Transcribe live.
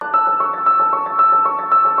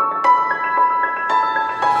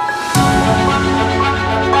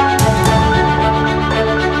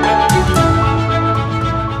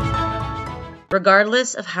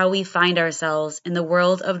Regardless of how we find ourselves in the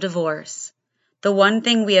world of divorce, the one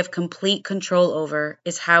thing we have complete control over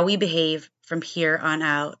is how we behave from here on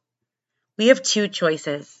out. We have two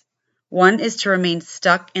choices. One is to remain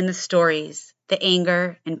stuck in the stories, the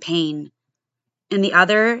anger and pain, and the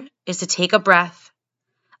other is to take a breath,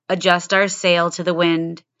 adjust our sail to the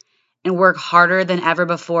wind, and work harder than ever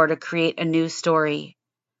before to create a new story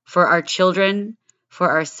for our children, for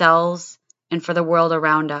ourselves, and for the world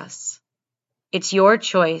around us. It's your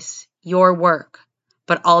choice, your work,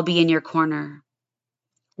 but I'll be in your corner.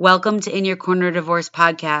 Welcome to In Your Corner Divorce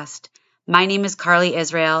Podcast. My name is Carly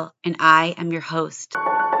Israel, and I am your host.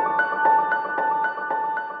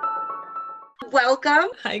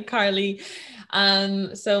 Welcome. Hi, Carly.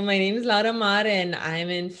 So my name is Laura Mar, and I'm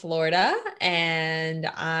in Florida, and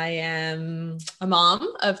I am a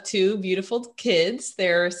mom of two beautiful kids.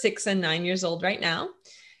 They're 6 and 9 years old right now.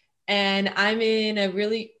 And I'm in a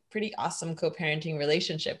really pretty awesome co-parenting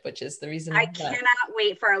relationship, which is the reason I cannot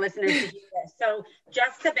wait for our listeners to hear this. So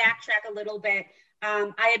just to backtrack a little bit,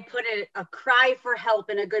 I had put a cry for help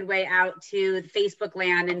in a good way out to Facebook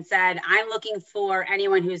land and said, I'm looking for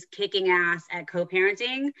anyone who's kicking ass at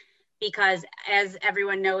co-parenting, because as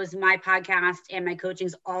everyone knows, my podcast and my coaching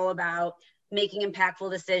is all about making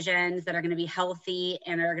impactful decisions that are going to be healthy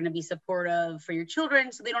and are going to be supportive for your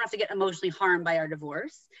children so they don't have to get emotionally harmed by our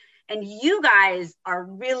divorce. And you guys are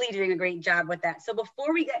really doing a great job with that. So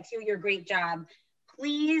before we get to your great job,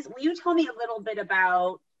 please, will you tell me a little bit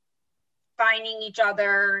about finding each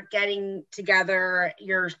other, getting together,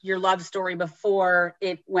 your love story before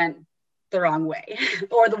it went the wrong way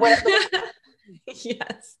or the way?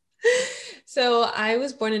 Yes. So I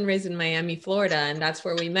was born and raised in Miami, Florida, and that's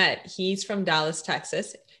where we met. He's from Dallas,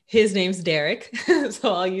 Texas. His name's Derek,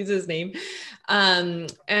 so I'll use his name.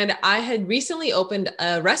 And I had recently opened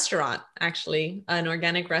a restaurant, actually, an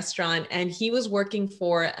organic restaurant, and he was working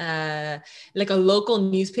for a local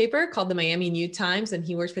newspaper called the Miami New Times, and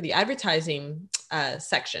he worked for the advertising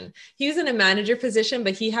section. He was in a manager position,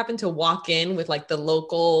 but he happened to walk in with like the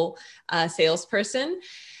local salesperson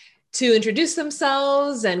to introduce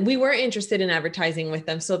themselves, and we were interested in advertising with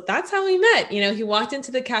them. So that's how we met. You know, he walked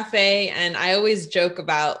into the cafe, and I always joke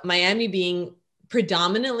about Miami being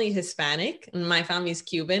predominantly Hispanic, and my family's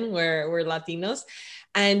Cuban, we're Latinos.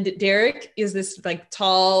 And Derek is this like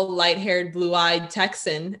tall, light-haired, blue-eyed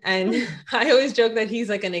Texan. And I always joke that he's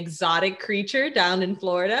like an exotic creature down in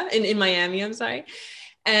Florida, in Miami, I'm sorry.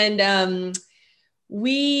 And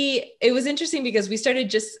it was interesting because we started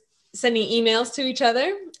just sending emails to each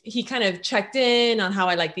other. He kind of checked in on how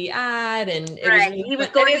I liked the ad, and he was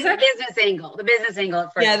going to the business angle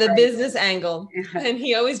at first. Yeah, the business angle. And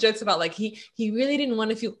he always jokes about like he really didn't want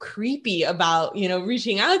to feel creepy about,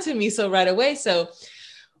 reaching out to me so right away. So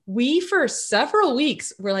we, for several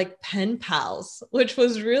weeks, were like pen pals, which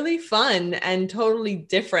was really fun and totally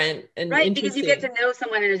different and right, because you get to know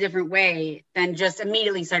someone in a different way than just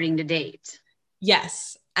immediately starting to date.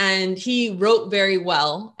 Yes. And he wrote very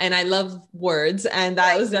well, and I love words, and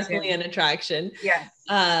that was definitely an attraction. Yes.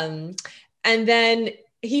 And then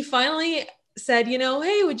he finally said,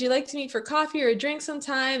 hey, would you like to meet for coffee or a drink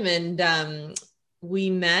sometime? And we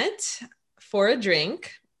met for a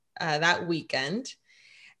drink that weekend.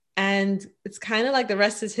 And it's kind of like the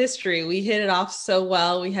rest is history. We hit it off so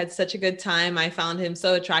well. We had such a good time. I found him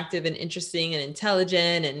so attractive and interesting and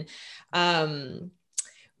intelligent. And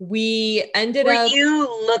we ended up... Were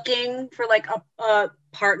you looking for like a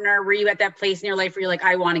partner? Were you at that place in your life where you're like,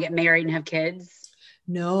 I want to get married and have kids?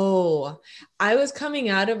 No, I was coming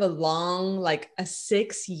out of a long, like a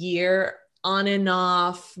 6-year on and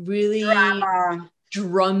off, really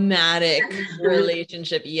dramatic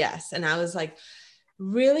relationship. Yes. And I was like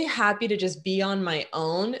really happy to just be on my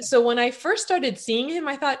own. So when I first started seeing him,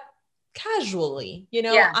 I thought, casually,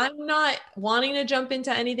 I'm not wanting to jump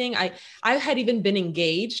into anything. I had even been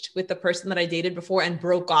engaged with the person that I dated before and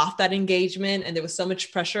broke off that engagement. And there was so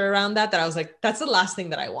much pressure around that I was like, that's the last thing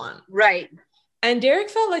that I want. Right. And Derek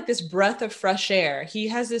felt like this breath of fresh air. He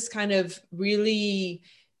has this kind of really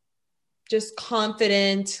just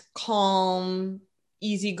confident, calm,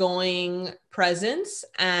 easygoing presence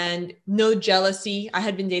and no jealousy. I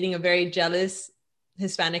had been dating a very jealous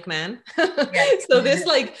Hispanic man. Yes. So this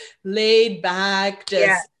like laid back,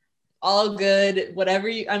 just all good, whatever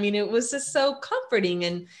it was just so comforting.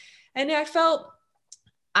 And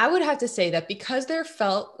I would have to say that because it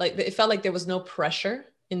felt like there was no pressure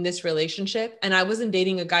in this relationship. And I wasn't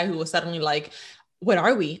dating a guy who was suddenly like, what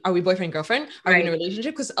are we? Are we boyfriend, girlfriend? Are we in a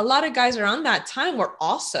relationship? Because a lot of guys around that time were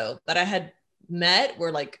also that I had met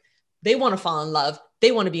were like, they want to fall in love.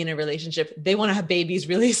 They want to be in a relationship. They want to have babies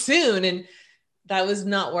really soon. And that was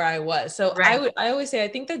not where I was. So Right. I always say, I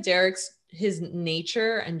think that his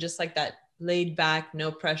nature and just like that laid back,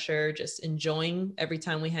 no pressure, just enjoying every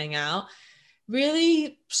time we hang out,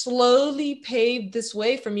 really slowly paved this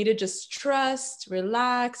way for me to just trust,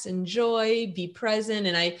 relax, enjoy, be present.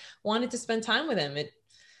 And I wanted to spend time with him.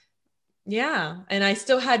 Yeah. And I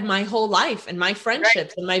still had my whole life and my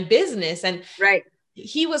friendships and my business. And Right.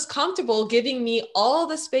 he was comfortable giving me all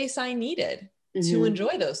the space I needed to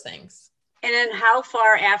enjoy those things. And then how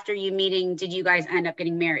far after you meeting did you guys end up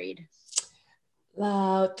getting married?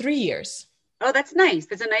 3 years. Oh, that's nice.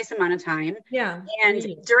 That's a nice amount of time. Yeah. And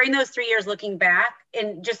during those 3 years, looking back,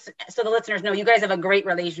 and just so the listeners know, you guys have a great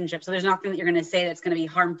relationship. So there's nothing that you're going to say that's going to be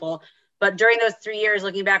harmful. But during those 3 years,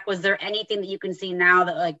 looking back, was there anything that you can see now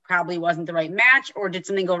that like probably wasn't the right match, or did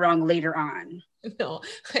something go wrong later on? No,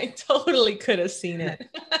 I totally could have seen it.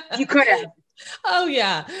 You could have. Oh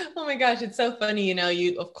yeah. Oh my gosh. It's so funny. You know,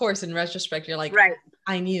 you, of course, in retrospect, you're like, right.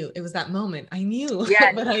 I knew it was that moment. I knew,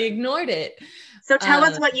 yes. but I ignored it. So tell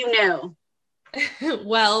us what you knew.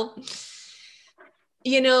 Well,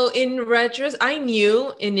 you know, in retros, I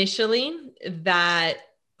knew initially that,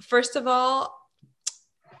 first of all,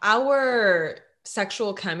 our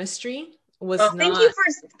sexual chemistry was not.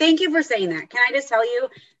 Thank you for saying that. Can I just tell you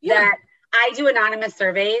that I do anonymous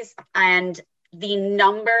surveys, and the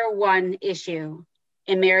number one issue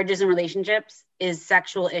in marriages and relationships is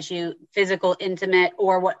sexual issue, physical, intimate,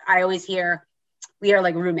 or what I always hear, we are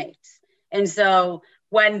like roommates. And so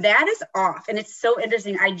when that is off, and it's so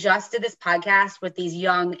interesting, I just did this podcast with these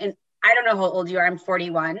young, and I don't know how old you are. I'm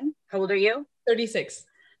 41. How old are you? 36.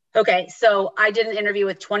 Okay. So I did an interview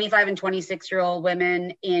with 25 and 26-year-old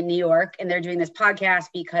women in New York, and they're doing this podcast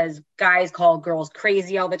because guys call girls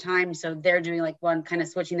crazy all the time. So they're doing like one kind of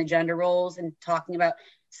switching the gender roles and talking about,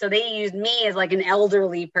 so they used me as like an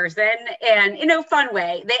elderly person, and in a fun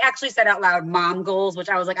way. They actually said out loud mom goals, which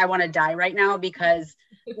I was like, I want to die right now because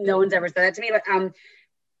no one's ever said that to me. But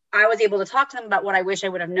I was able to talk to them about what I wish I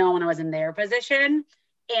would have known when I was in their position.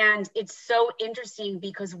 And it's so interesting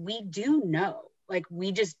because we do know, like,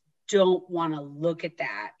 we just don't want to look at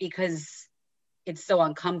that because it's so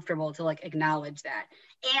uncomfortable to like acknowledge that.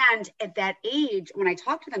 And at that age, when I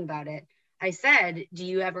talked to them about it, I said, do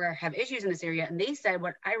you ever have issues in this area? And they said,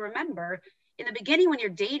 what I remember in the beginning, when you're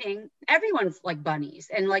dating, everyone's like bunnies.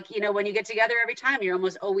 And like, you know, when you get together every time, you're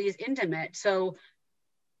almost always intimate. So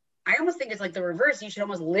I almost think it's like the reverse. You should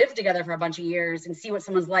almost live together for a bunch of years and see what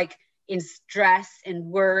someone's like in stress and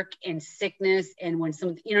work and sickness. And when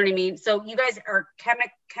some, you know what I mean? So you guys are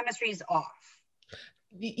chemistry's off.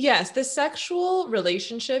 Yes. The sexual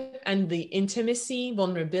relationship and the intimacy,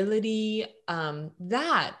 vulnerability,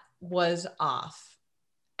 that was off.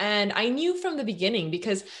 And I knew from the beginning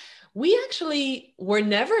because we actually were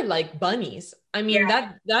never like bunnies. I mean,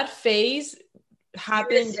 that phase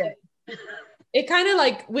happened. It kind of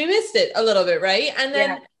like, we missed it a little bit. Right. And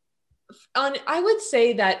then I would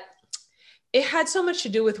say that it had so much to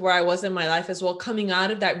do with where I was in my life as well, coming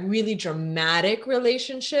out of that really dramatic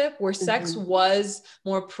relationship where sex was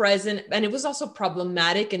more present, and it was also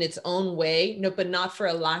problematic in its own way, but not for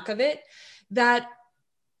a lack of it. That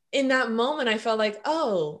in that moment, I felt like,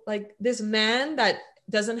 oh, like this man that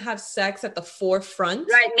doesn't have sex at the forefront.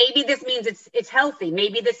 Right. Maybe this means it's healthy.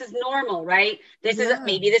 Maybe this is normal, right?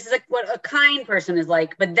 Maybe this is like what a kind person is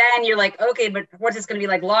like. But then you're like, okay, but what's this going to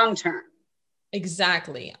be like long term?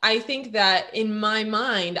 Exactly. I think that in my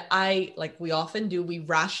mind, like we often do, we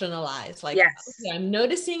rationalize like, okay, I'm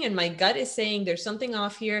noticing and my gut is saying there's something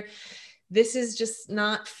off here. This is just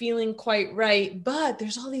not feeling quite right, but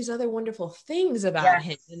there's all these other wonderful things about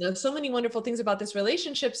him. And there's so many wonderful things about this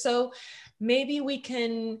relationship. So maybe we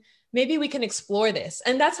can explore this.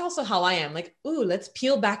 And that's also how I am, like, ooh, let's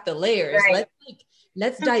peel back the layers. Right.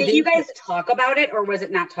 Let's dive in. Did you guys talk about it, or was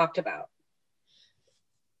it not talked about?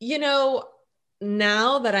 You know,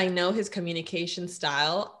 now that I know his communication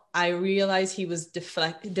style, I realize he was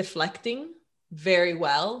deflecting very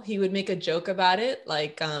well. He would make a joke about it.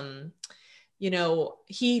 Like, you know,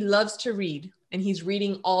 he loves to read and he's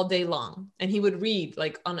reading all day long, and he would read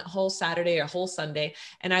like on a whole Saturday or a whole Sunday.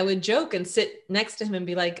 And I would joke and sit next to him and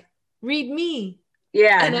be like, read me.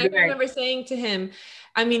 Yeah. And I remember saying to him,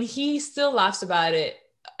 I mean, he still laughs about it.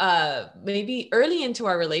 Maybe early into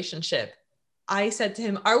our relationship, I said to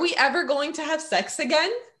him, are we ever going to have sex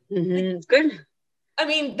again? Good. I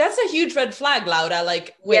mean, that's a huge red flag, Laura.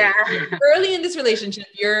 Like, wait, early in this relationship,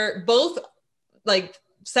 you're both like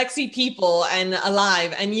sexy people and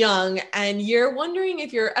alive and young, and you're wondering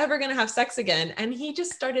if you're ever going to have sex again. And he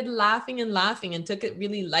just started laughing and took it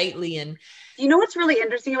really lightly. And you know what's really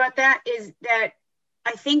interesting about that is that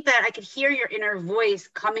I think that I could hear your inner voice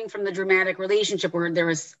coming from the dramatic relationship where there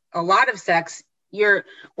was a lot of sex. We're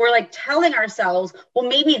like telling ourselves, well,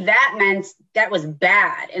 maybe that meant that was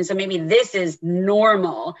bad. And so maybe this is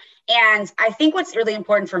normal. And I think what's really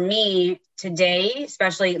important for me today,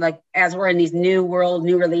 especially like as we're in these new world,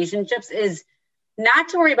 new relationships, is not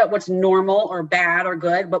to worry about what's normal or bad or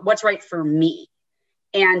good, but what's right for me.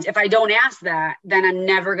 And if I don't ask that, then I'm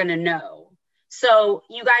never going to know. So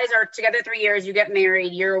you guys are together 3 years, you get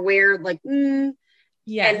married, you're aware, like,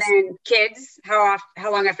 Yes. And then kids, how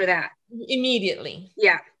long after that? Immediately.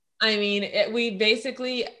 Yeah. I mean, we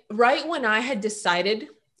basically, right when I had decided,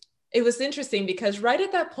 it was interesting because right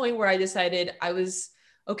at that point where I decided I was,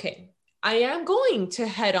 okay, I am going to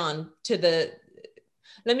head on to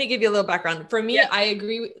let me give you a little background. For me, I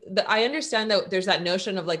agree that I understand that there's that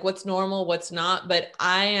notion of like what's normal, what's not, but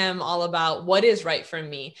I am all about what is right for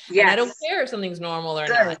me. Yes. And I don't care if something's normal or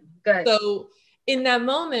not. Good. So in that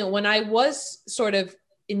moment, when I was sort of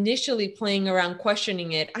initially playing around,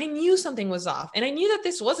 questioning it, I knew something was off and I knew that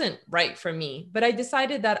this wasn't right for me, but I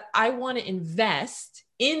decided that I want to invest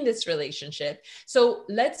in this relationship. So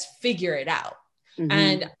let's figure it out. Mm-hmm.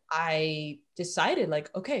 And I decided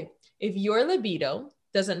like, okay, if your libido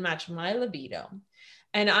doesn't match my libido,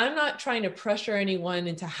 and I'm not trying to pressure anyone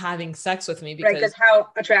into having sex with me because how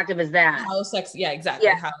attractive is that? How sex, yeah, exactly.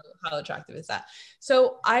 Yeah. How attractive is that?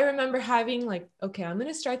 So I remember having like, okay, I'm going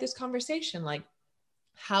to start this conversation. Like,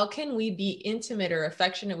 how can we be intimate or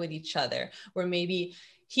affectionate with each other where maybe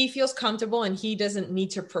he feels comfortable and he doesn't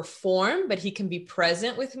need to perform, but he can be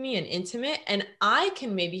present with me and intimate. And I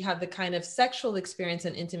can maybe have the kind of sexual experience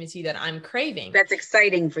and intimacy that I'm craving. That's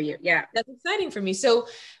exciting for you. Yeah. That's exciting for me. So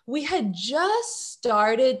we had just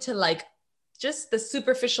started to like just the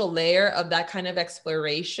superficial layer of that kind of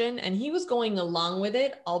exploration. And he was going along with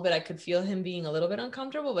it, all but I could feel him being a little bit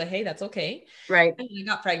uncomfortable, but hey, that's okay. Right. And I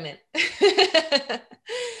got pregnant.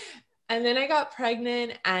 And then I got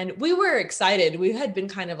pregnant and we were excited. We had been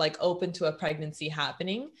kind of like open to a pregnancy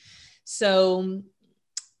happening. So,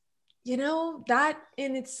 you know, that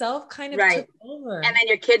in itself kind of took over. And then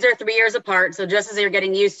your kids are 3 years apart. So just as you're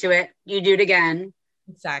getting used to it, you do it again.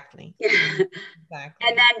 Exactly. Exactly.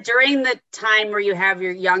 And then during the time where you have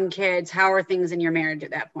your young kids, how are things in your marriage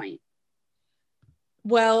at that point?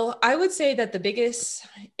 Well, I would say that the biggest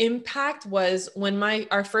impact was when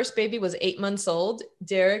our first baby was 8 months old.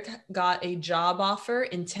 Derek got a job offer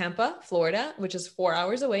in Tampa, Florida, which is 4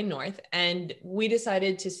 hours away north. And we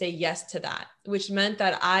decided to say yes to that, which meant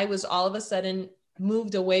that I was all of a sudden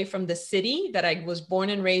moved away from the city that I was born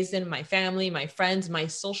and raised in, my family, my friends, my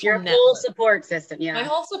social network. Your whole support system. Yeah. My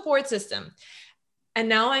whole support system. And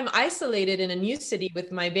now I'm isolated in a new city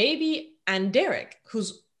with my baby and Derek,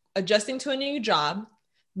 who's adjusting to a new job,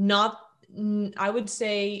 not, I would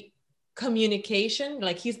say communication,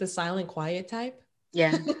 like he's the silent, quiet type.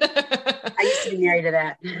 Yeah. I used to be married to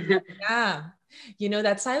that. Yeah. You know,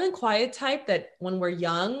 that silent, quiet type that when we're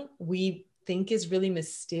young, we think is really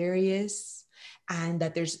mysterious and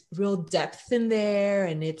that there's real depth in there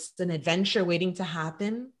and it's an adventure waiting to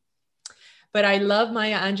happen. But I love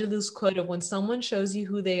Maya Angelou's quote of when someone shows you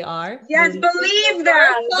who they are. Yes, believe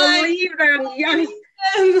them. Believe them. Yes.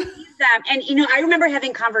 Believe them. And, you know, I remember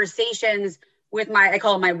having conversations with I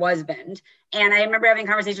call him my husband. And I remember having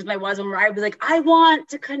conversations with my husband where I was like, I want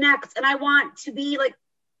to connect and I want to be like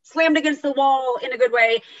slammed against the wall in a good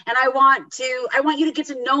way. And I want you to get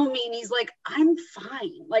to know me. And he's like, I'm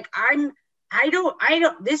fine. Like,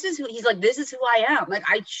 this is who he's like, this is who I am. Like,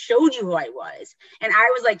 I showed you who I was. And I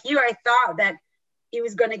was like you, I thought that it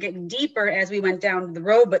was going to get deeper as we went down the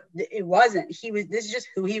road, but it wasn't. This is just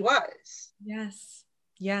who he was. Yes.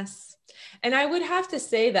 Yes. And I would have to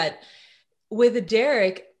say that with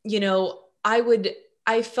Derek, you know,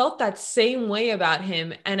 I felt that same way about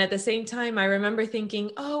him. And at the same time, I remember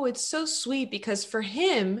thinking, oh, it's so sweet because for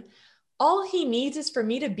him, all he needs is for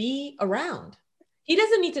me to be around. He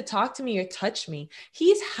doesn't need to talk to me or touch me.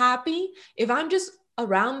 He's happy if I'm just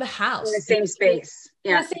around the house. In the same space.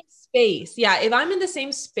 Yeah. In the same space. Yeah. If I'm in the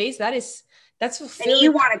same space, that's fulfilling. And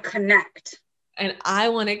you want to connect. And I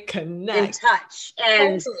want to connect. And touch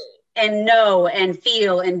and know and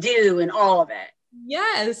feel and do and all of it.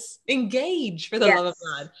 Yes. Engage for the love of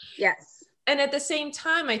God. Yes. And at the same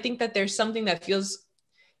time, I think that there's something that feels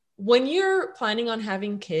when you're planning on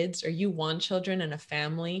having kids or you want children and a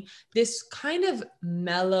family, this kind of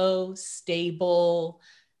mellow, stable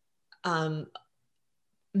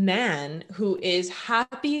man who is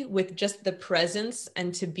happy with just the presence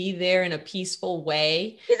and to be there in a peaceful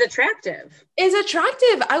way is attractive.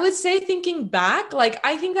 I would say, thinking back, like,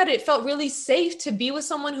 I think that it felt really safe to be with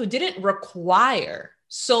someone who didn't require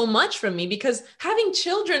so much from me, because having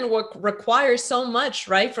children requires so much,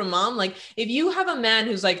 right? From mom. Like if you have a man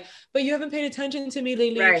who's like, but you haven't paid attention to me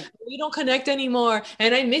lately. Right. We don't connect anymore.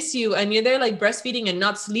 And I miss you. And you're there like breastfeeding and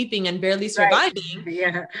not sleeping and barely surviving. Right.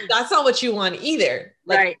 Yeah. That's not what you want either.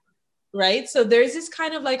 Like, right. Right. So there's this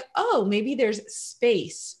kind of like, oh, maybe there's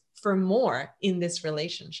space for more in this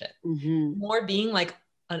relationship, more being like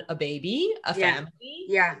a baby, a family.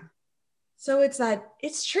 Yeah. So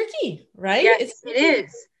it's tricky, right? Yes, it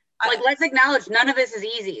is. Like, let's acknowledge none of this is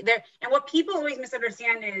easy. And what people always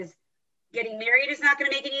misunderstand is getting married is not going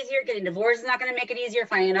to make it easier. Getting divorced is not going to make it easier.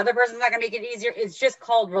 Finding another person is not going to make it easier. It's just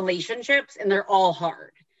called relationships, and they're all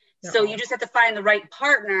hard. So you just have to find the right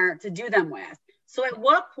partner to do them with. So at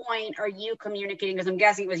what point are you communicating, because I'm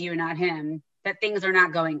guessing it was you, not him, that things are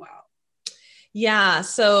not going well? Yeah.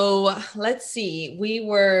 So let's see.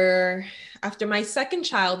 After my second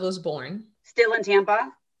child was born. Still in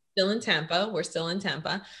Tampa? Still in Tampa. We're still in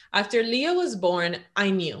Tampa. After Leo was born, I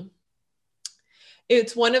knew.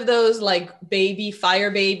 It's one of those like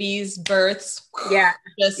fire babies, births. Yeah.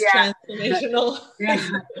 Just transformational. Yeah.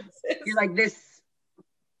 You're like this.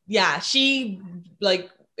 Yeah.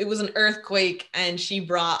 It was an earthquake and she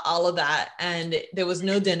brought all of that and there was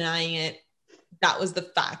no denying it. That was the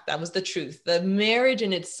fact. That was the truth. The marriage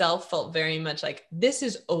in itself felt very much like this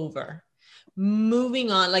is over. Moving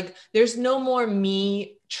on. Like there's no more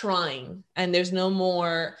me trying and there's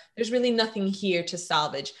really nothing here to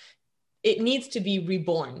salvage. It needs to be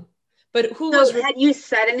reborn. But had you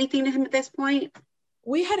said anything to him at this point?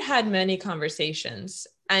 We had many conversations.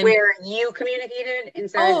 Where you communicated and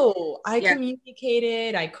said,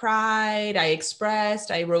 communicated, I cried, I expressed,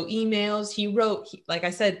 I wrote emails. He wrote, like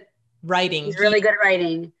I said, writing. He's really good at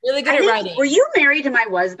writing. Really good at writing. Were you married to my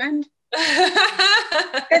husband?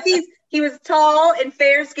 Because he was tall and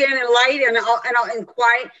fair skinned and light and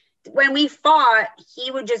quiet. When we fought,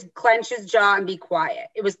 he would just clench his jaw and be quiet.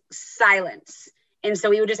 It was silence. And so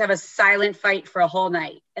we would just have a silent fight for a whole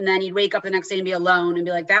night. And then he'd wake up the next day and be alone and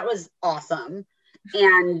be like, that was awesome.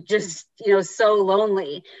 And just, so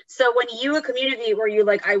lonely. So when you would communicate, were you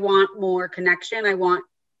like, I want more connection?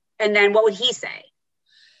 And then what would he say?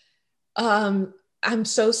 I'm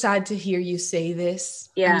so sad to hear you say this.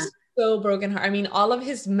 Yeah. I'm so broken heart. I mean, all of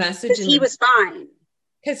his messages. He was fine.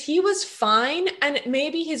 Because he was fine. And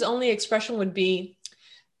maybe his only expression would be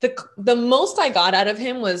the most I got out of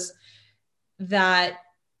him was that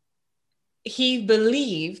he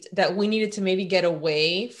believed that we needed to maybe get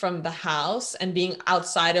away from the house and being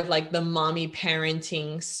outside of like the mommy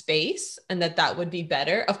parenting space and that would be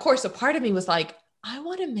better. Of course, a part of me was like, I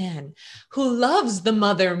want a man who loves the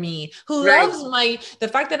mother me, who loves the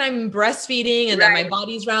fact that I'm breastfeeding and that my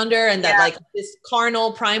body's rounder and that like this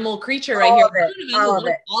carnal primal creature right here,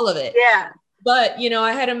 all of it. Yeah. But,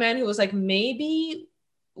 I had a man who was like, maybe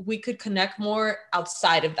we could connect more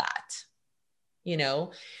outside of that,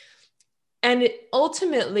 And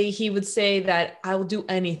ultimately he would say that I will do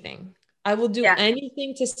anything. I will do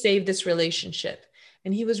anything to save this relationship.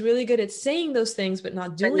 And he was really good at saying those things, but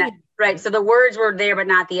not doing it. Right. So the words were there, but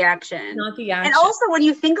not the action. Not the action. And also when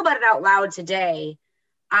you think about it out loud today,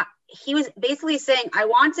 he was basically saying, I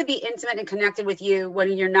want to be intimate and connected with you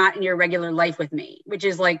when you're not in your regular life with me, which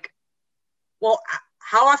is like, well,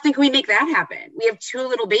 how often can we make that happen? We have 2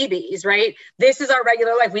 little babies, right? This is our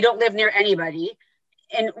regular life. We don't live near anybody.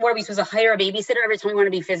 And what are we supposed to hire a babysitter every time we want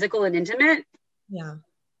to be physical and intimate? Yeah.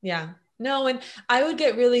 Yeah. No. And I would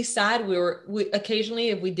get really sad. We occasionally,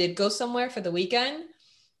 if we did go somewhere for the weekend,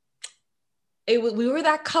 we were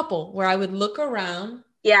that couple where I would look around.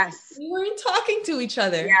 Yes. We weren't talking to each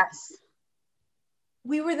other. Yes.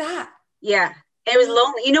 We were that. Yeah. It was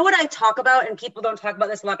lonely. You know what I talk about, and people don't talk about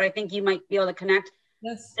this a lot, but I think you might be able to connect.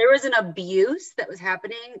 Yes. There was an abuse that was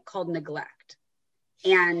happening called neglect.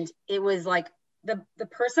 And it was like the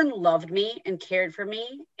person loved me and cared for me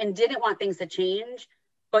and didn't want things to change,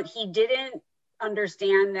 but he didn't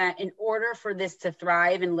understand that in order for this to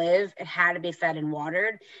thrive and live, it had to be fed and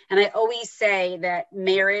watered. And I always say that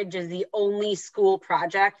marriage is the only school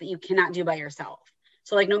project that you cannot do by yourself.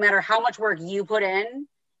 So like, no matter how much work you put in,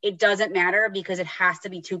 it doesn't matter because it has to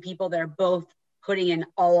be 2 people that are both putting in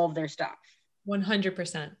all of their stuff.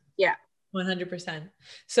 100%. Yeah. 100%.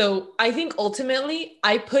 So I think ultimately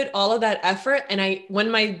I put all of that effort and when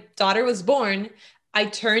my daughter was born, I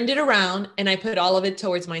turned it around and I put all of it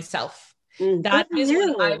towards myself. That is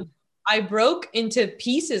when I broke into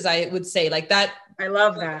pieces, I would say like that. I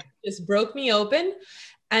love that. Just broke me open.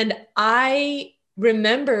 And I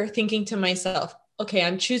remember thinking to myself, okay,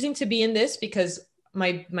 I'm choosing to be in this because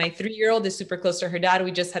my 3-year-old is super close to her dad.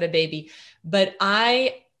 We just had a baby, but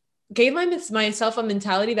I gave myself a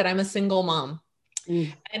mentality that I'm a single mom.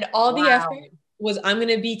 And all the Wow. effort was, I'm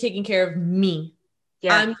going to be taking care of me.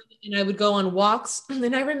 Yeah. And I would go on walks.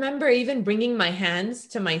 And I remember even bringing my hands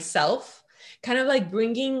to myself, kind of like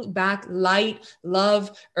bringing back light,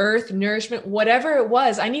 love, earth, nourishment, whatever it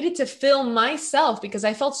was. I needed to fill myself because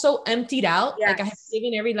I felt so emptied out. Yes. Like I had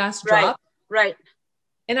given every last Right. drop. Right.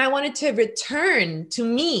 And I wanted to return to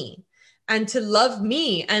me and to love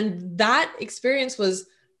me. And that experience was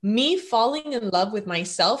me falling in love with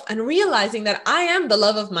myself and realizing that I am the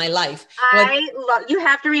love of my life. I love, you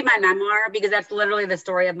have to read my memoir because that's literally the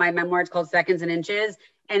story of my memoir. It's called Seconds and Inches.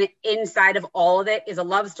 And inside of all of it is a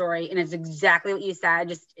love story. And it's exactly what you said,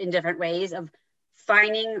 just in different ways of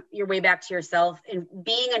finding your way back to yourself and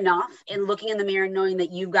being enough and looking in the mirror and knowing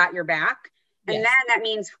that you've got your back. And Yes. then that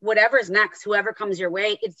means whatever's next, whoever comes your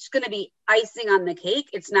way, it's going to be icing on the cake.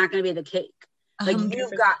 It's not going to be the cake. Like 100%.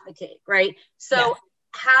 you've got the cake, right? So Yes.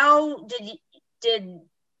 how did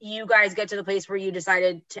you guys get to the place where you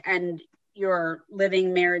decided to end your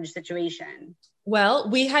living marriage situation? Well,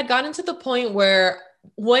 we had gotten to the point where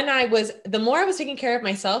the more I was taking care of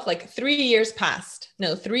myself, like 3 years passed.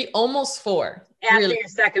 No, almost 4. After really. your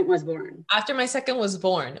second was born. After my second was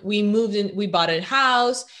born, we moved in, we bought a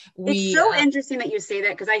house. It's so interesting that you say that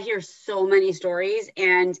because I hear so many stories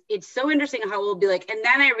and it's so interesting how we'll be like, and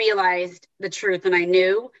then I realized the truth and I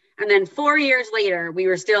knew. And then 4 years later, we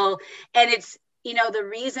were still, and it's, the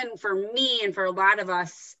reason for me and for a lot of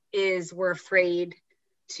us is we're afraid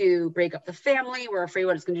to break up the family. We're afraid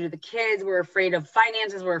what it's going to do to the kids. We're afraid of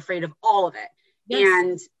finances. We're afraid of all of it. Yes.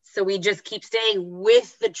 And so we just keep staying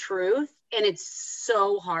with the truth. And it's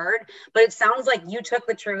so hard, but it sounds like you took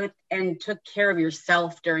the truth and took care of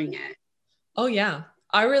yourself during it. Oh yeah.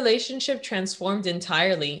 Our relationship transformed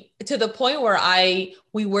entirely to the point where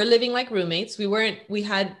we were living like roommates. We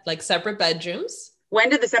had like separate bedrooms. When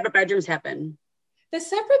did the separate bedrooms happen? The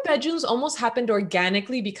separate bedrooms almost happened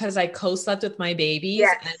organically because I co-slept with my babies.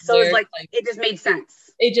 Yeah. So it's like, it just made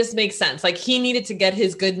sense. It just makes sense. Like he needed to get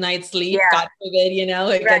his good night's sleep. Yeah. God forbid,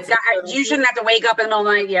 you shouldn't have to wake up in the middle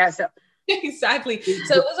of the night. Yeah. So exactly.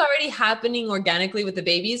 So it was already happening organically with the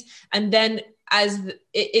babies. And then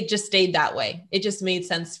it just stayed that way. It just made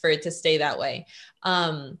sense for it to stay that way.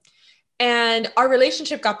 And our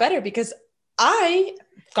relationship got better because I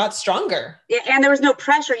got stronger. Yeah. And there was no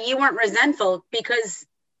pressure. You weren't resentful because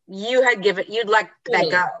you'd let that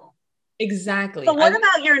go. Exactly. But what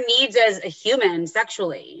about your needs as a human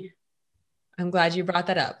sexually? I'm glad you brought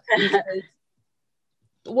that up.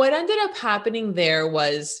 What ended up happening there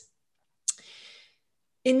was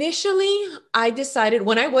initially I decided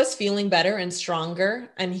when I was feeling better and stronger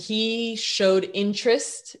and he showed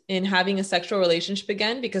interest in having a sexual relationship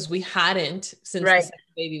again, because we hadn't since the second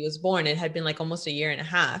baby was born. It had been like almost a year and a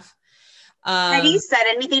half. Had he said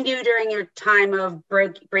anything to you during your time of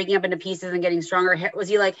breaking up into pieces and getting stronger? Was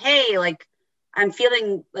he like, hey, like, I'm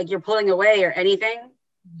feeling like you're pulling away or anything?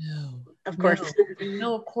 No. Of course.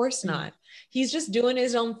 No, of course not. He's just doing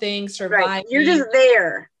his own thing, surviving. Right. You're just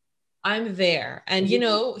there. I'm there. And,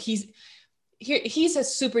 he's a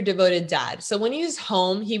super devoted dad. So when he was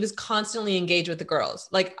home, he was constantly engaged with the girls.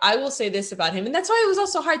 Like I will say this about him. And that's why it was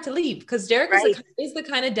also hard to leave, because Derek is the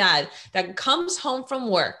kind of dad that comes home from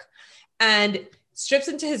work and strips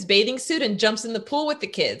into his bathing suit and jumps in the pool with the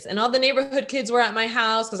kids. And all the neighborhood kids were at my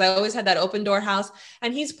house because I always had that open door house.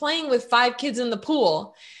 And he's playing with 5 kids in the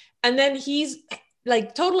pool. And then he's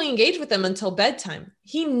like totally engaged with them until bedtime.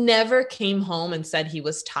 He never came home and said he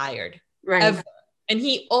was tired. Right. Ever. And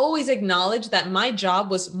he always acknowledged that my job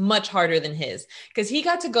was much harder than his, because he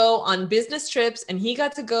got to go on business trips and he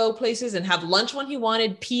got to go places and have lunch when he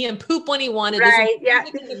wanted, pee and poop when he wanted, right. Yeah.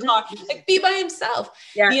 in the car, like be by himself.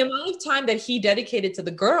 Yeah. The amount of time that he dedicated to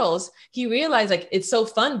the girls, he realized like it's so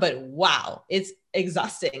fun, but wow, it's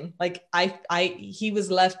exhausting. Like he was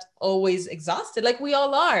left always exhausted, like we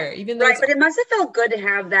all are, even though but it must have felt good to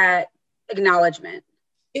have that acknowledgement.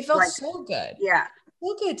 It felt so good. Yeah.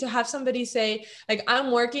 So good to have somebody say, like, I'm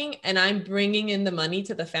working and I'm bringing in the money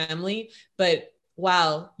to the family, but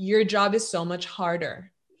wow, your job is so much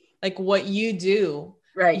harder. Like what you do,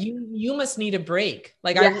 right? You must need a break.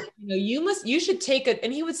 Like you should take it.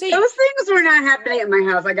 And he would say, those things were not happening at my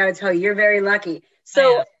house. I got to tell you, you're very lucky.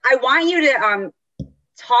 So I want you to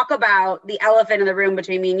talk about the elephant in the room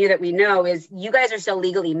between me and you that we know is you guys are still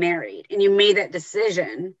legally married and you made that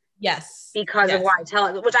decision. Yes. Because of why,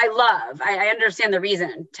 which I love. I understand the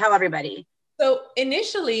reason. Tell everybody. So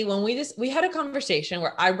initially when we had a conversation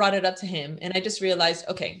where I brought it up to him and I just realized,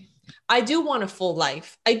 okay, I do want a full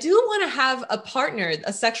life. I do want to have a partner,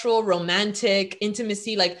 a sexual, romantic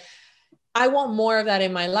intimacy. Like I want more of that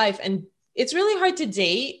in my life. And it's really hard to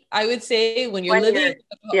date, I would say, when you're living,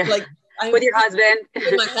 like with your husband,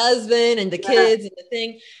 with my husband and the kids and the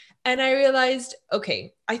thing. And I realized,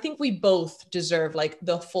 okay, I think we both deserve like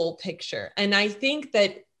the full picture. And I think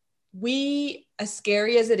that we, as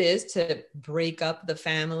scary as it is to break up the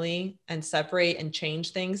family and separate and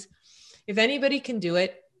change things, if anybody can do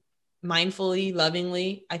it mindfully,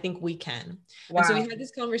 lovingly, I think we can. Wow. And so we had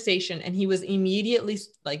this conversation and he was immediately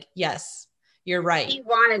like, yes, you're right. He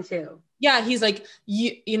wanted to. Yeah. He's like,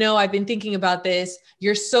 you know, I've been thinking about this.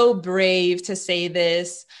 You're so brave to say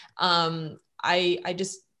this. I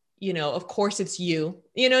just, you know, of course it's you,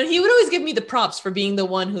 you know, and he would always give me the props for being the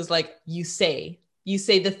one who's like, you say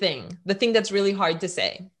the thing that's really hard to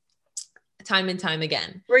say time and time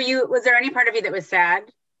again. Was there any part of you that was sad?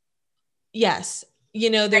 Yes. You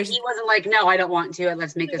know, he wasn't like, no, I don't want to.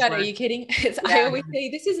 Let's make this work. Are you kidding? I always say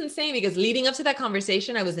this is insane because leading up to that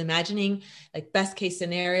conversation, I was imagining like best case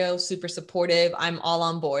scenario, super supportive. I'm all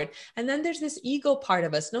on board. And then there's this ego part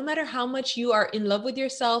of us. No matter how much you are in love with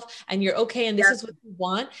yourself and you're okay, and this is what you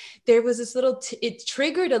want, there was this little, it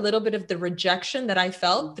triggered a little bit of the rejection that I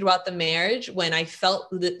felt throughout the marriage when I felt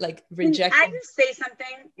like rejected. I just say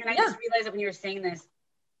something, and I just realized that when you were saying this,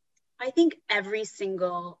 I think every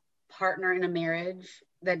single partner in a marriage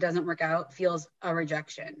that doesn't work out feels a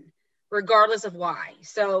rejection, regardless of why.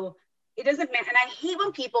 So it doesn't matter. And I hate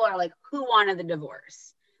when people are like, who wanted the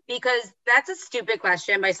divorce? Because that's a stupid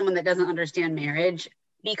question by someone that doesn't understand marriage,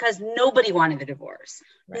 because nobody wanted the divorce.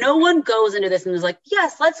 Right. No one goes into this and is like,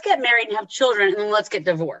 yes, let's get married and have children and then let's get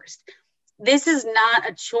divorced. This is not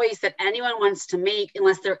a choice that anyone wants to make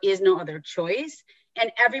unless there is no other choice.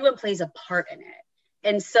 And everyone plays a part in it.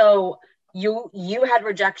 And so you had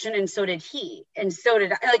rejection, and so did he, and so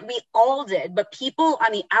did I. Like, we all did, but people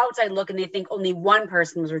on the outside look and they think only one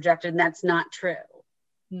person was rejected, and that's not true.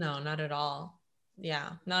 No, not at all.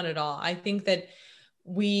 Yeah, not at all. I think that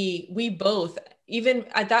we both, even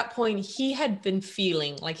at that point, he had been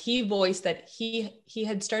feeling like, he voiced that he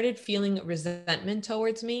had started feeling resentment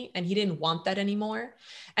towards me, and he didn't want that anymore.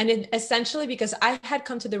 And essentially because I had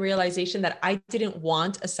come to the realization that I didn't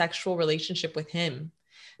want a sexual relationship with him.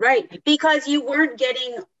 Right. Because you weren't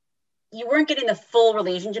getting the full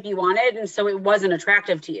relationship you wanted. And so it wasn't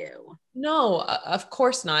attractive to you. No, of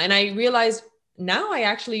course not. And I realized now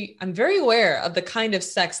I'm very aware of the kind of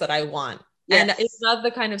sex that I want. Yes. And it's not the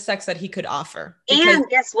kind of sex that he could offer. And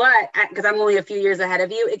guess what? Because I'm only a few years ahead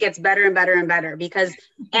of you, it gets better and better and better, because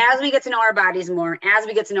as we get to know our bodies more, as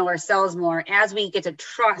we get to know ourselves more, as we get to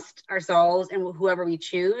trust ourselves and whoever we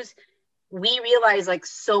choose, we realize like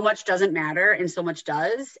so much doesn't matter and so much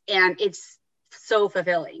does. And it's so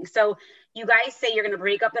fulfilling. So you guys say you're going to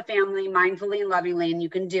break up the family mindfully and lovingly, and you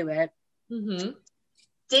can do it. Mm-hmm.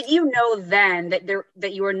 Did you know then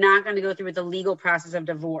that you were not going to go through with the legal process of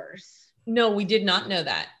divorce? No, we did not know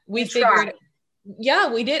that. We figured,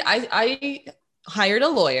 yeah, we did. I hired a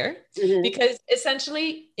lawyer because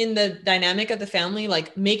essentially in the dynamic of the family,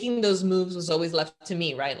 like making those moves was always left to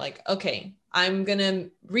me, right? Like, okay, I'm going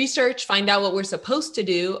to research, find out what we're supposed to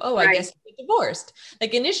do. Oh, I guess we get divorced.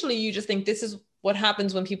 Like initially you just think this is what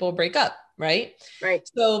happens when people break up. Right. Right.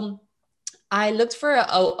 So I looked for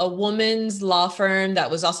a woman's law firm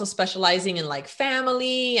that was also specializing in like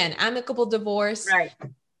family and amicable divorce. Right.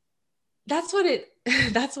 That's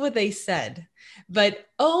what they said. But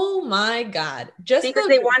oh my God, just because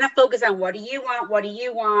they want to focus on what do you want? What do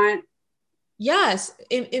you want? Yes.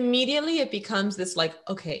 Immediately it becomes this like,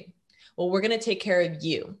 okay, well, we're going to take care of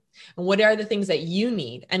you. And what are the things that you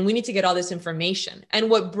need? And we need to get all this information. And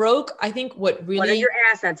what are your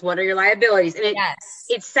assets? What are your liabilities? And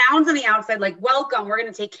it sounds on the outside like, welcome, we're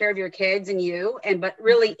going to take care of your kids and you. But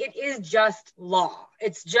really it is just law.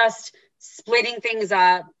 It's just splitting things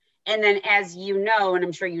up. And then, as you know, and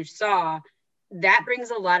I'm sure you saw, that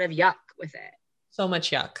brings a lot of yuck with it. So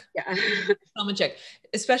much yuck. Yeah. So much yuck,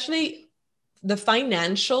 especially the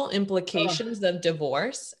financial implications of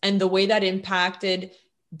divorce and the way that impacted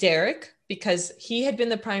Derek, because he had been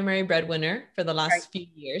the primary breadwinner for the last few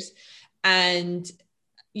years. And,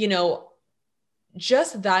 you know,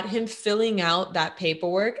 just that, him filling out that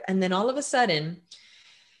paperwork. And then all of a sudden,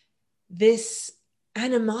 this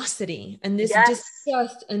animosity and this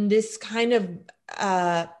disgust and this kind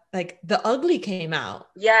of like the ugly came out.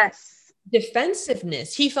 Yes.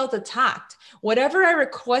 Defensiveness. He felt attacked. Whatever I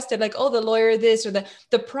requested, like, oh, the lawyer, this or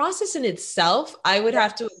the process in itself, I would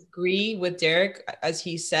have to agree with Derek, as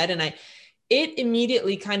he said, and it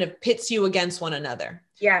immediately kind of pits you against one another.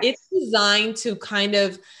 Yeah. It's designed to kind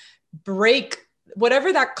of break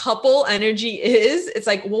whatever that couple energy is. It's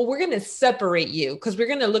like, well, we're going to separate you because we're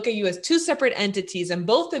going to look at you as two separate entities. And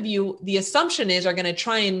both of you, the assumption is, are going to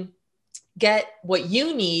try and get what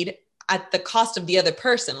you need at the cost of the other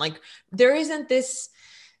person. Like there isn't this,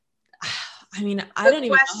 I mean, I the don't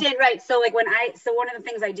even question, right? So like so one of the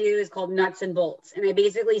things I do is called nuts and bolts. And I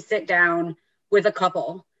basically sit down with a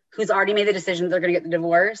couple who's already made the decision they're going to get the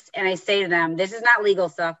divorce. And I say to them, this is not legal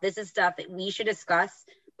stuff. This is stuff that we should discuss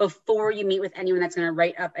before you meet with anyone that's going to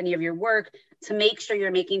write up any of your work, to make sure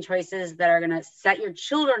you're making choices that are going to set your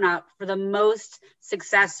children up for the most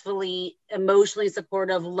successfully, emotionally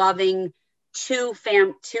supportive, loving two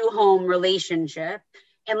home relationship.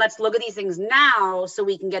 And let's look at these things now so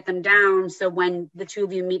we can get them down. So when the two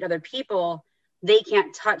of you meet other people, they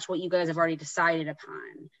can't touch what you guys have already decided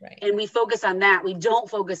upon. Right. And we focus on that. We don't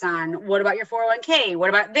focus on what about your 401k? What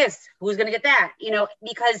about this? Who's going to get that? You know,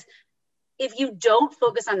 because if you don't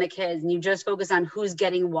focus on the kids and you just focus on who's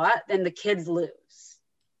getting what, then the kids lose.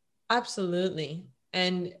 Absolutely.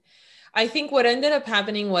 And I think what ended up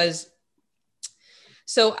happening was,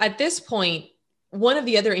 so at this point, one of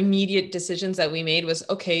the other immediate decisions that we made was,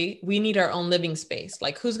 okay, we need our own living space.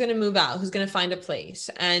 Like who's going to move out? Who's going to find a place?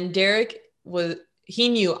 And Derek he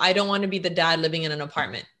knew I don't want to be the dad living in an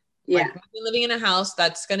apartment. Yeah. Like, living in a house,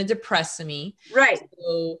 that's going to depress me. Right.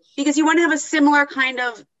 So, because you want to have a similar kind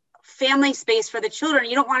of family space for the children.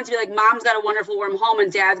 You don't want it to be like mom's got a wonderful warm home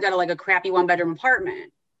and dad's got a crappy 1-bedroom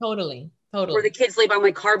apartment. Totally. Where the kids sleep on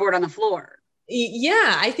like cardboard on the floor.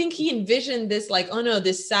 Yeah, I think he envisioned this like, oh no,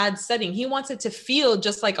 this sad setting. He wants it to feel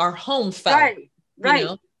just like our home felt. Right. You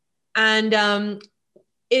know? And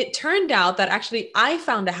it turned out that actually I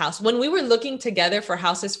found a house. When we were looking together for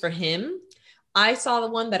houses for him, I saw the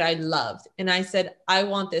one that I loved. And I said, I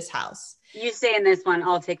want this house. You stay in this one,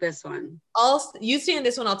 I'll take this one. You stay in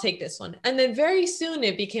this one, I'll take this one. And then very soon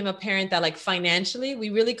it became apparent that like financially,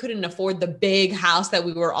 we really couldn't afford the big house that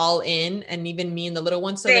we were all in. And even me and the little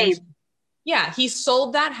one. So then, yeah, he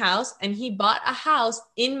sold that house and he bought a house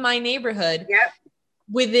in my neighborhood. Yep.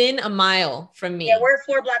 Within a mile from me. Yeah, we're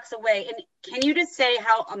 4 blocks away. And can you just say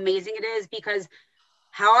how amazing it is? Because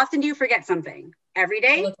how often do you forget something? Every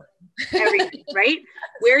day? Every day, right?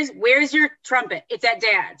 Where's your trumpet? It's at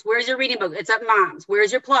dad's. Where's your reading book? It's at mom's.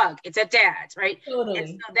 Where's your plug? It's at dad's, right? Totally. And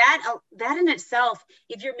so that in itself,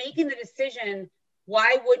 if you're making the decision,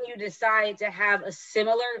 why wouldn't you decide to have a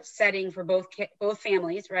similar setting for both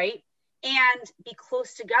families, right? And be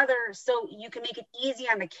close together so you can make it easy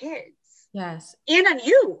on the kids. Yes. And on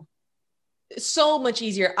you. So much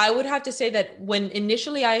easier. I would have to say that when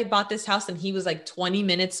initially I bought this house and he was like 20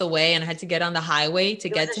 minutes away and I had to get on the highway to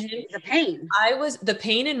get to him. The pain. The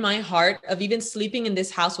pain in my heart of even sleeping in this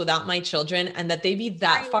house without my children and that they be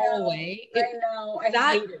that far away. I know.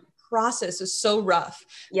 That process is so rough.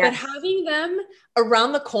 Yes. But having them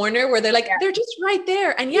around the corner where they're like, they're just right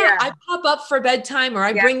there. And I pop up for bedtime or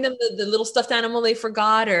I bring them the little stuffed animal they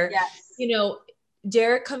forgot or,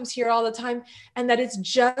 Derek comes here all the time and that it's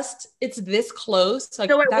this close.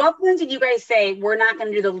 Like, so at what point did you guys say, we're not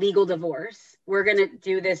going to do the legal divorce? We're going to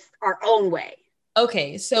do this our own way.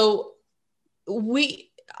 Okay. So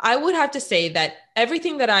I would have to say that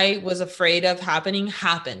everything that I was afraid of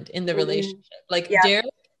happened in the relationship. Like Derek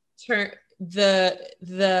turned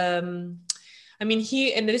I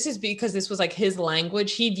mean, and this is because this was like his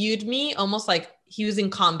language. He viewed me almost like he was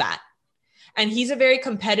in combat. And he's a very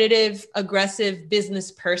competitive, aggressive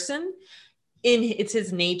business person. It's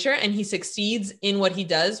his nature and he succeeds in what he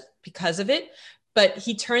does because of it. But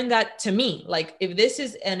he turned that to me. Like if this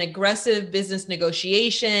is an aggressive business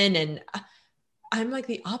negotiation and I'm like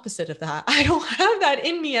the opposite of that. I don't have that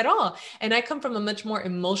in me at all. And I come from a much more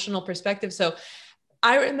emotional perspective. So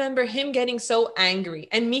I remember him getting so angry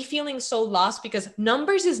and me feeling so lost because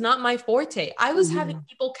numbers is not my forte. I was having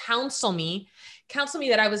people counsel me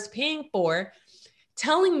that I was paying for,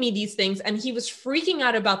 telling me these things, and he was freaking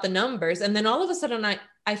out about the numbers. And then all of a sudden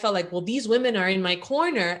I felt like, well, these women are in my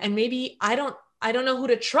corner and maybe I don't know who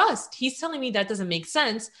to trust. He's telling me that doesn't make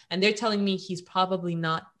sense. And they're telling me he's probably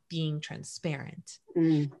not being transparent.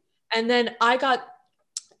 And then I got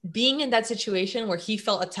being in that situation where he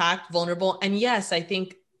felt attacked, vulnerable. And yes, I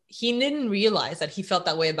think he didn't realize that he felt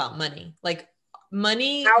that way about money. Like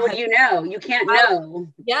money. How would you know? You can't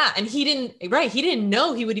know. Yeah. And he didn't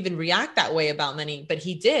know he would even react that way about money, but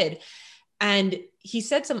he did. And he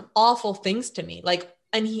said some awful things to me. Like,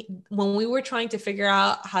 when we were trying to figure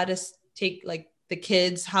out how to take like the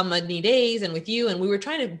kids, how many days and with you, and we were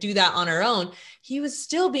trying to do that on our own, he was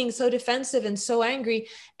still being so defensive and so angry.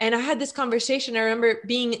 And I had this conversation. I remember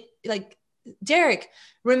being like, Derek,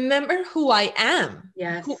 remember who I am.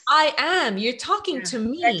 Yes. Who I am. You're talking to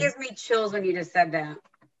me. That gives me chills when you just said that.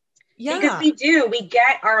 Yeah.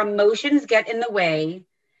 Because our emotions get in the way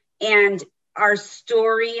and our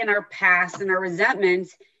story and our past and our resentment.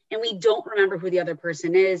 and we don't remember who the other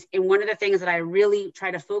person is. And one of the things that I really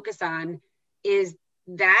try to focus on is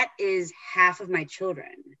that is half of my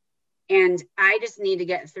children. And I just need to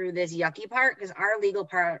get through this yucky part because our legal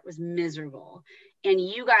part was miserable. And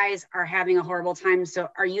you guys are having a horrible time. So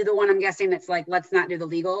are you the one, I'm guessing, that's like, let's not do the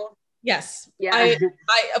legal? Yes. Yeah. I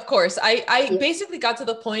of course, I basically got to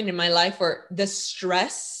the point in my life where the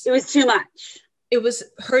stress, it was too much. It was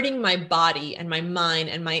hurting my body and my mind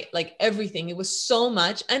and my, like, everything. It was so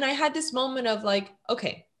much. And I had this moment of like,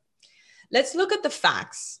 okay, let's look at the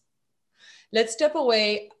facts. Let's step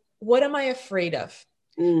away. What am I afraid of?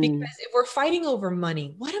 Because if we're fighting over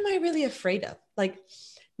money, what am I really afraid of? Like,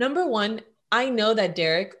 number one, I know that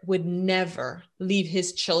Derek would never leave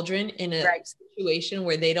his children in a situation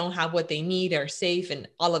where they don't have what they need, are safe, and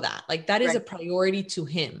all of that. Like, that is a priority to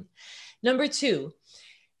him. Number two,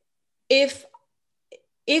 if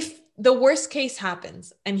the worst case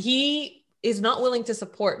happens and he is not willing to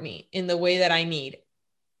support me in the way that I need,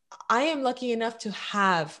 I am lucky enough to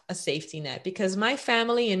have a safety net, because my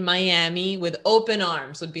family in Miami with open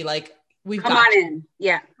arms would be like, come on in.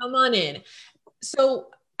 Yeah. Come on in. So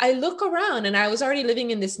I look around, and I was already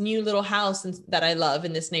living in this new little house that I love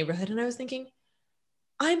in this neighborhood. And I was thinking,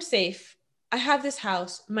 I'm safe. I have this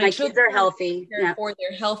house. My kids are healthy. They're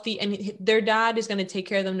healthy, and their dad is going to take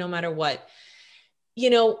care of them no matter what. You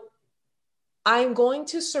know, I'm going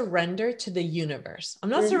to surrender to the universe. I'm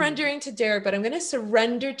not surrendering to Derek, but I'm going to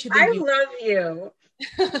surrender to the universe. Love you.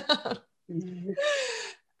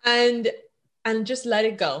 and just let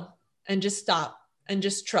it go, and just stop, and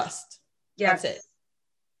just trust. Yes. That's it.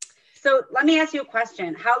 So let me ask you a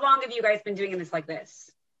question. How long have you guys been doing this like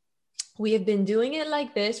this? We have been doing it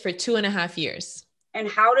like this for 2.5 years. And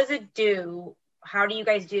how do you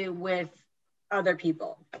guys do with other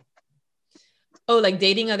people? Oh, like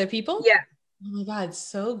dating other people? Yeah. Oh my God,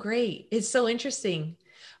 so great. It's so interesting.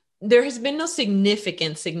 There has been no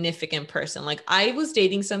significant person. Like, I was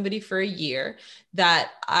dating somebody for a year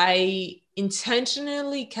that I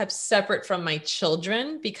intentionally kept separate from my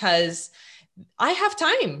children, because I have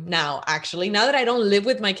time now, actually. Now that I don't live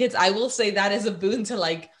with my kids, I will say that is a boon to,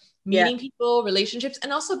 like, meeting people, relationships,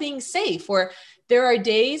 and also being safe, where there are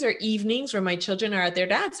days or evenings where my children are at their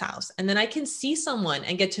dad's house, and then I can see someone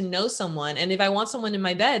and get to know someone. And if I want someone in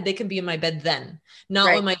my bed, they can be in my bed then,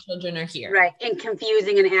 not when my children are here. Right. And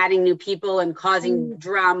confusing and adding new people and causing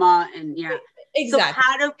drama. And Exactly.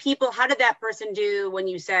 So how did that person do when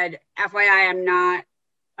you said, FYI, I'm not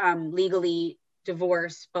legally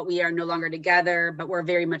divorced, but we are no longer together, but we're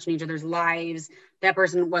very much in each other's lives? That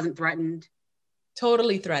person wasn't threatened?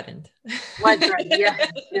 Totally threatened. Was threatened, yeah.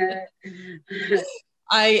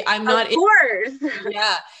 I'm not. Of course.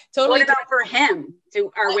 Yeah, totally. What about for him?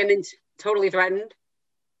 Are women totally threatened?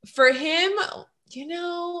 For him, you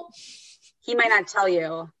know, he might not tell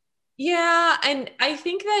you. Yeah, and I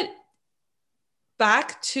think that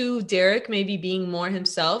back to Derek maybe being more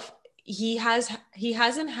himself, he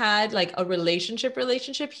hasn't had like a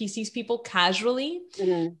relationship. He sees people casually,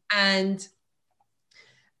 and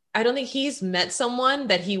I don't think he's met someone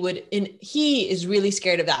that he is really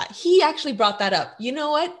scared of that. He actually brought that up. You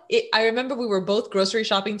know what? I remember we were both grocery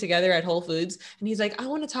shopping together at Whole Foods, and he's like, I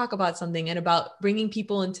want to talk about something, and about bringing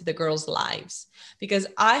people into the girls' lives, because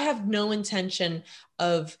I have no intention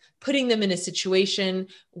of putting them in a situation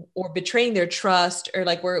or betraying their trust, or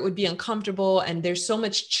like where it would be uncomfortable. And there's so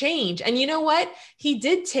much change. And you know what? He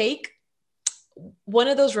did take one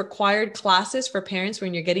of those required classes for parents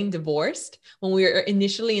when you're getting divorced. When we were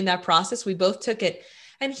initially in that process, we both took it,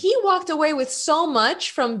 and he walked away with so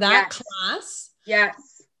much from that class.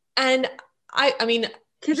 Yes. And I mean,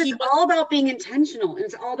 because it's all about being intentional, and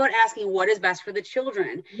it's all about asking what is best for the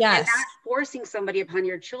children. Yes. And not forcing somebody upon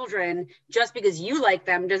your children just because you like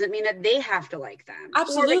them doesn't mean that they have to like them.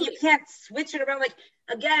 Absolutely. Or that you can't switch it around. Like,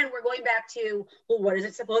 again, we're going back to, well, what is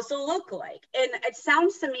it supposed to look like? And it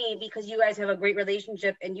sounds to me, because you guys have a great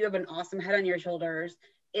relationship and you have an awesome head on your shoulders,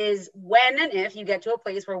 is when and if you get to a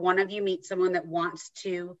place where one of you meets someone that wants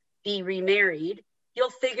to be remarried,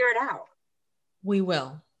 you'll figure it out. We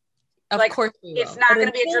will. Of course we will. It's not going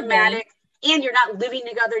to be a dramatic, and you're not living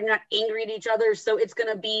together, you're not angry at each other, so it's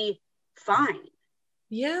going to be fine.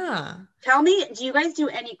 Yeah. Tell me, do you guys do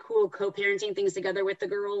any cool co-parenting things together with the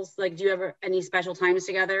girls? Like, do you ever any special times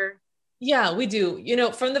together? Yeah, we do. You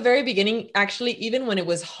know, from the very beginning, actually, even when it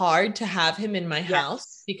was hard to have him in my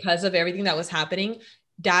house because of everything that was happening,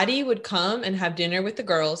 Daddy would come and have dinner with the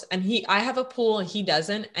girls, and I have a pool and he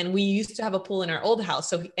doesn't. And we used to have a pool in our old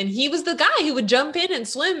house. So, and he was the guy who would jump in and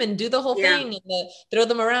swim and do the whole thing and throw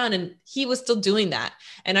them around. And he was still doing that.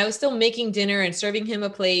 And I was still making dinner and serving him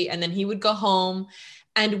a plate. And then he would go home,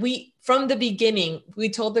 and from the beginning, we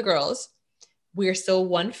told the girls, we're still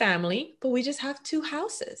one family, but we just have 2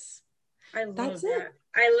 houses. I love That's that. it.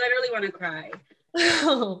 I literally want to cry.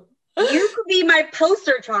 You could be my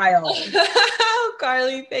poster child. Oh,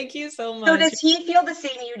 Carly, thank you so much. So does he feel the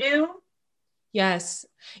same you do? Yes.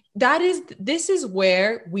 This is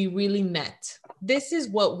where we really met. This is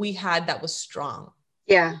what we had that was strong.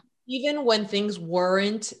 Yeah. Even when things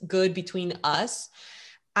weren't good between us,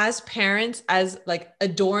 as parents, as like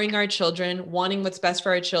adoring our children, wanting what's best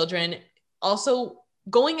for our children, also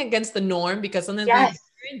going against the norm, because sometimes we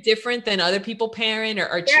parent different than other people parent, or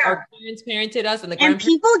our parents parented us, and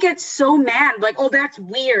people get so mad, like, oh, that's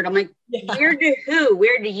weird. I'm like, weird to who?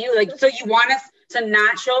 Weird to you? Like, so you want us to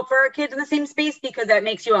not show up for our kids in the same space because that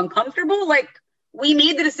makes you uncomfortable? Like, we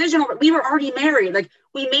made the decision. We were already married. Like,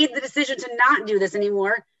 we made the decision to not do this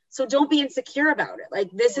anymore. So don't be insecure about it. Like,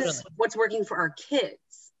 this is what's working for our kids.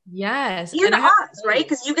 Yes. And us, right?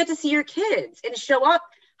 Because you get to see your kids and show up.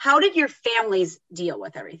 How did your families deal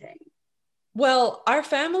with everything? Well, our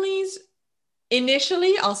families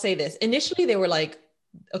initially, I'll say this, initially they were like,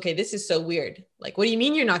 okay, this is so weird. Like, what do you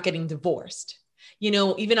mean you're not getting divorced? You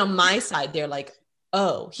know, even on my side, they're like,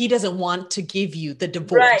 oh, he doesn't want to give you the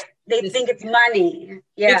divorce. Right. They think it's money.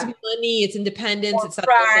 Yeah. It's money, it's independence, it's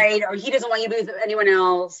pride, or he doesn't want you to be with anyone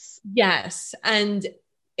else. Yes. And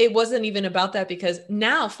it wasn't even about that, because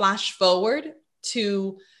now flash forward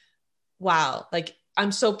to, wow, like,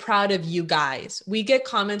 I'm so proud of you guys. We get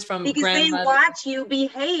comments from because they watch you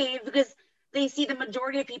behave, because they see the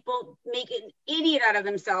majority of people make an idiot out of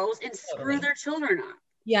themselves and screw their children up.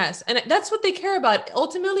 Yes. And that's what they care about.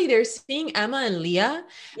 Ultimately, they're seeing Emma and Leah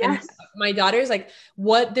and my daughters, like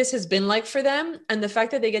what this has been like for them. And the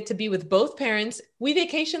fact that they get to be with both parents. We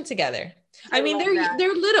vacation together. I mean,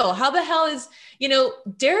 they're little. How the hell is, you know,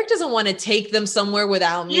 Derek doesn't want to take them somewhere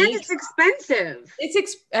without me. And it's expensive. It's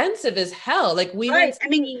expensive as hell. Like we went. I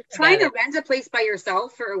mean, trying to rent a place by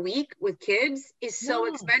yourself for a week with kids is so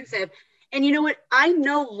expensive. And you know what? I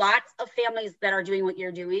know lots of families that are doing what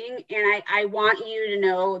you're doing. And I want you to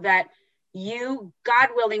know that you, God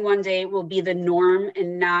willing, one day will be the norm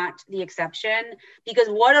and not the exception. Because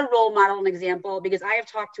what a role model and example. Because I have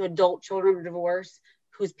talked to adult children of divorce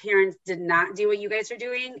whose parents did not do what you guys are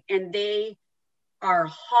doing. And they are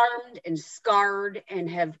harmed and scarred and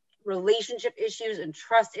have relationship issues and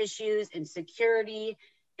trust issues and security.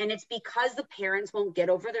 And it's because the parents won't get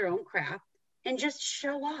over their own crap and just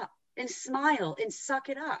show up and smile and suck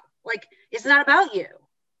it up. Like, it's not about you.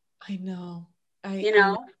 I know.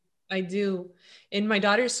 I do. In my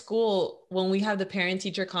daughter's school, when we have the parent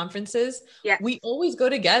teacher conferences, we always go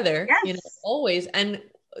together, you know, always. And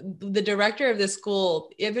the director of the school,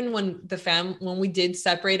 even when when we did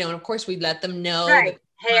separate, and of course we let them know. Right.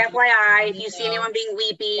 Hey, FYI, if you see anyone being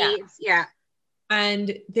weepy,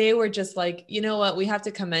 And they were just like, you know what? We have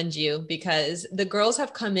to commend you, because the girls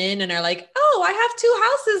have come in and are like, oh, I have 2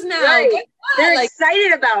 houses now. Right. They're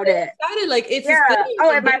excited about it. Excited. Like, it's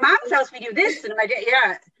oh, at my mom's house we do this, and my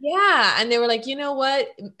dad. Yeah. And they were like, you know what?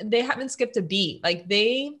 They haven't skipped a beat. Like,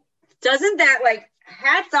 doesn't that, like,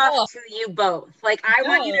 hats off to you both. Like, I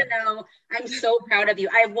want you to know I'm so proud of you.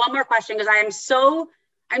 I have one more question, because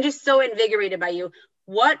I'm just so invigorated by you.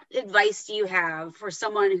 What advice do you have for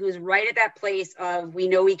someone who's right at that place of, we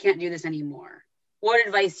know we can't do this anymore? What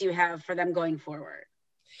advice do you have for them going forward?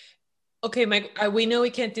 Okay, Mike, we know we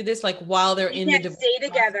can't do this, like, while they're in the divorce. Stay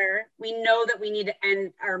together. We know that we need to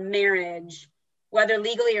end our marriage, whether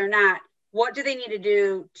legally or not. What do they need to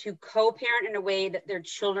do to co-parent in a way that their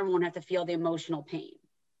children won't have to feel the emotional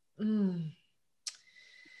pain?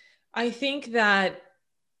 I think that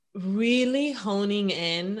really honing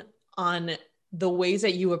in on the ways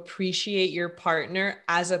that you appreciate your partner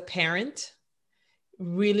as a parent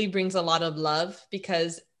really brings a lot of love,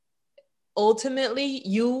 because ultimately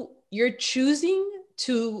you're choosing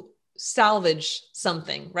to salvage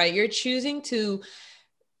something, right? You're choosing to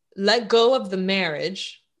let go of the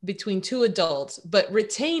marriage between 2 adults, but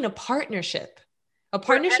retain a partnership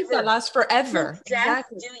that lasts forever.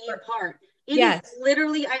 Exactly. Do you part.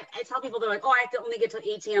 Literally, I tell people, they're like, oh, I have to only get to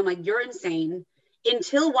 18. I'm like, you're insane.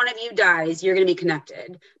 Until one of you dies, you're going to be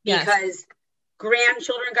connected, because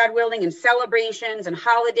grandchildren, God willing, and celebrations and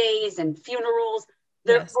holidays and funerals,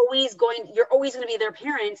 you're always going to be their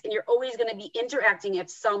parents, and you're always going to be interacting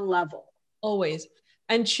at some level. Always.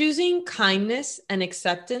 And choosing kindness and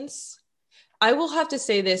acceptance. I will have to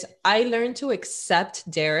say this. I learned to accept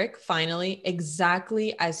Derek finally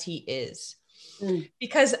exactly as he is.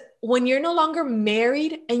 Because when you're no longer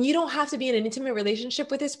married and you don't have to be in an intimate relationship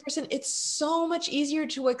with this person, it's so much easier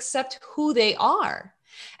to accept who they are.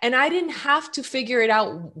 And I didn't have to figure it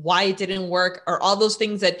out why it didn't work or all those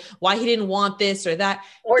things that why he didn't want this or that. It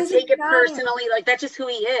Or doesn't take it matter. personally. Like, that's just who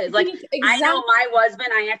he is. Like, I know Exactly. my husband,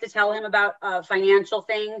 I have to tell him about a financial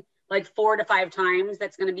thing like 4 to 5 times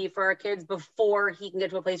that's going to be for our kids before he can get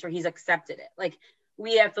to a place where he's accepted it. Like,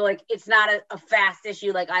 we have to, like, it's not a fast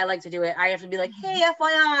issue like I like to do it. I have to be like, hey,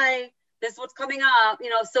 FYI, this is what's coming up,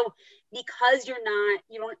 so because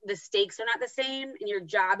the stakes are not the same and your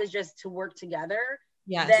job is just to work together,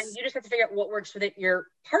 then Yes. you just have to figure out what works for your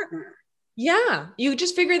partner. Yeah. You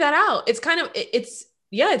just figure that out. It's kind of, it's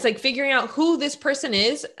like figuring out who this person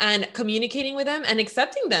is and communicating with them and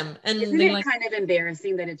accepting them. And Isn't then it kind of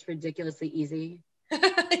embarrassing that it's ridiculously easy?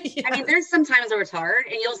 yeah. I mean, there's some times where it's hard,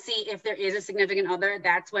 and you'll see if there is a significant other,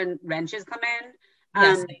 that's when wrenches come in.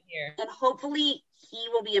 Yes, I hear. And hopefully he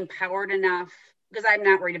will be empowered enough, because I'm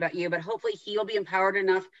not worried about you, but hopefully he'll be empowered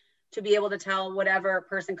enough to be able to tell whatever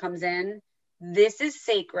person comes in, this is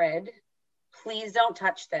sacred. Please don't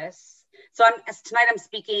touch this. So tonight I'm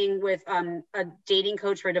speaking with a dating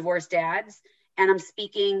coach for divorced dads, and I'm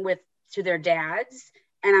speaking to their dads,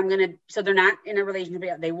 and so they're not in a relationship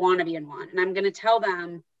yet, they want to be in one, and I'm gonna tell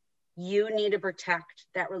them, you need to protect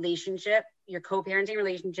that relationship, your co-parenting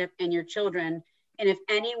relationship, and your children. And if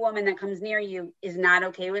any woman that comes near you is not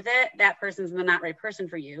okay with it, that person's the not right person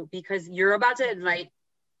for you, because you're about to invite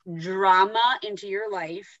drama into your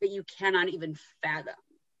life that you cannot even fathom.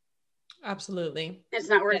 Absolutely. It's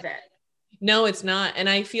not worth it. No, it's not. And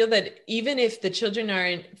I feel that even if the children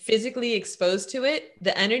aren't physically exposed to it,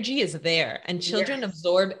 the energy is there and children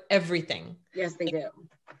absorb everything. Yes, they do.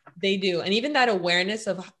 They do. And even that awareness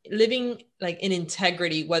of living like in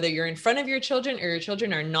integrity, whether you're in front of your children or your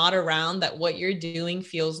children are not around, that what you're doing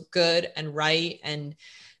feels good and right and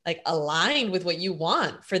like aligned with what you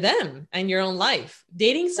want for them and your own life.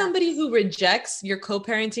 Dating somebody who rejects your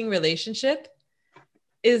co-parenting relationship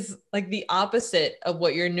is like the opposite of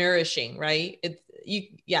what you're nourishing, right?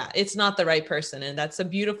 It's not the right person. And that's a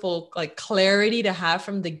beautiful like clarity to have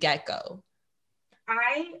from the get-go.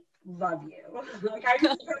 I love you. Like, I'm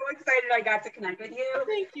so excited I got to connect with you.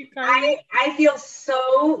 Thank you, Carly. I feel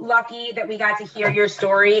so lucky that we got to hear your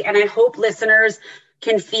story, and I hope listeners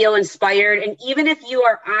can feel inspired. And even if you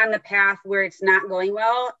are on the path where it's not going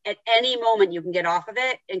well, at any moment you can get off of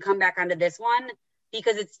it and come back onto this one,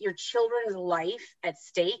 because it's your children's life at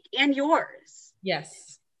stake and yours.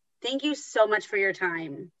 Yes. Thank you so much for your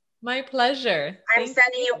time. My pleasure. I'm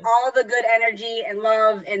sending you all the good energy and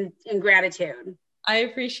love and gratitude. I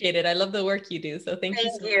appreciate it. I love the work you do. So thank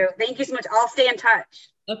you. Thank you so much. I'll stay in touch.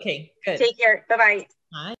 Okay, good. Take care. Bye-bye.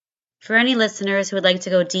 Bye. For any listeners who would like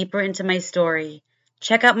to go deeper into my story,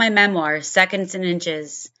 check out my memoir, Seconds and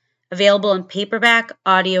Inches, available in paperback,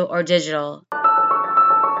 audio, or digital.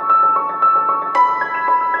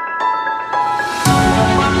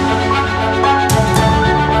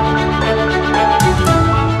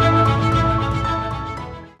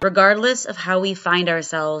 Regardless of how we find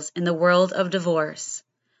ourselves in the world of divorce,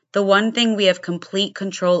 the one thing we have complete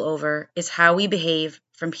control over is how we behave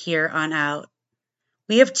from here on out.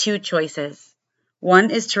 We have 2 choices. One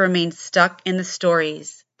is to remain stuck in the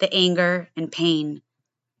stories, the anger and pain.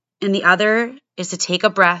 And the other is to take a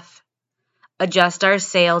breath, adjust our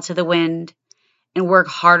sail to the wind, and work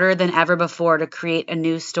harder than ever before to create a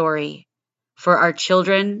new story for our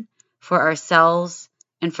children, for ourselves,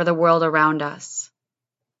 and for the world around us.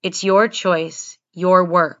 It's your choice, your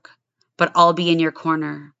work, but I'll be in your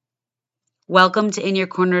corner. Welcome to In Your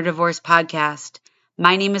Corner Divorce Podcast.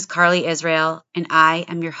 My name is Carly Israel, and I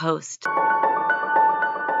am your host.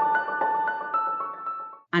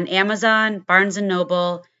 On Amazon, Barnes &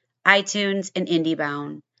 Noble, iTunes, and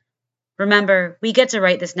IndieBound. Remember, we get to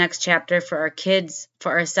write this next chapter for our kids,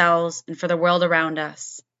 for ourselves, and for the world around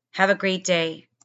us. Have a great day.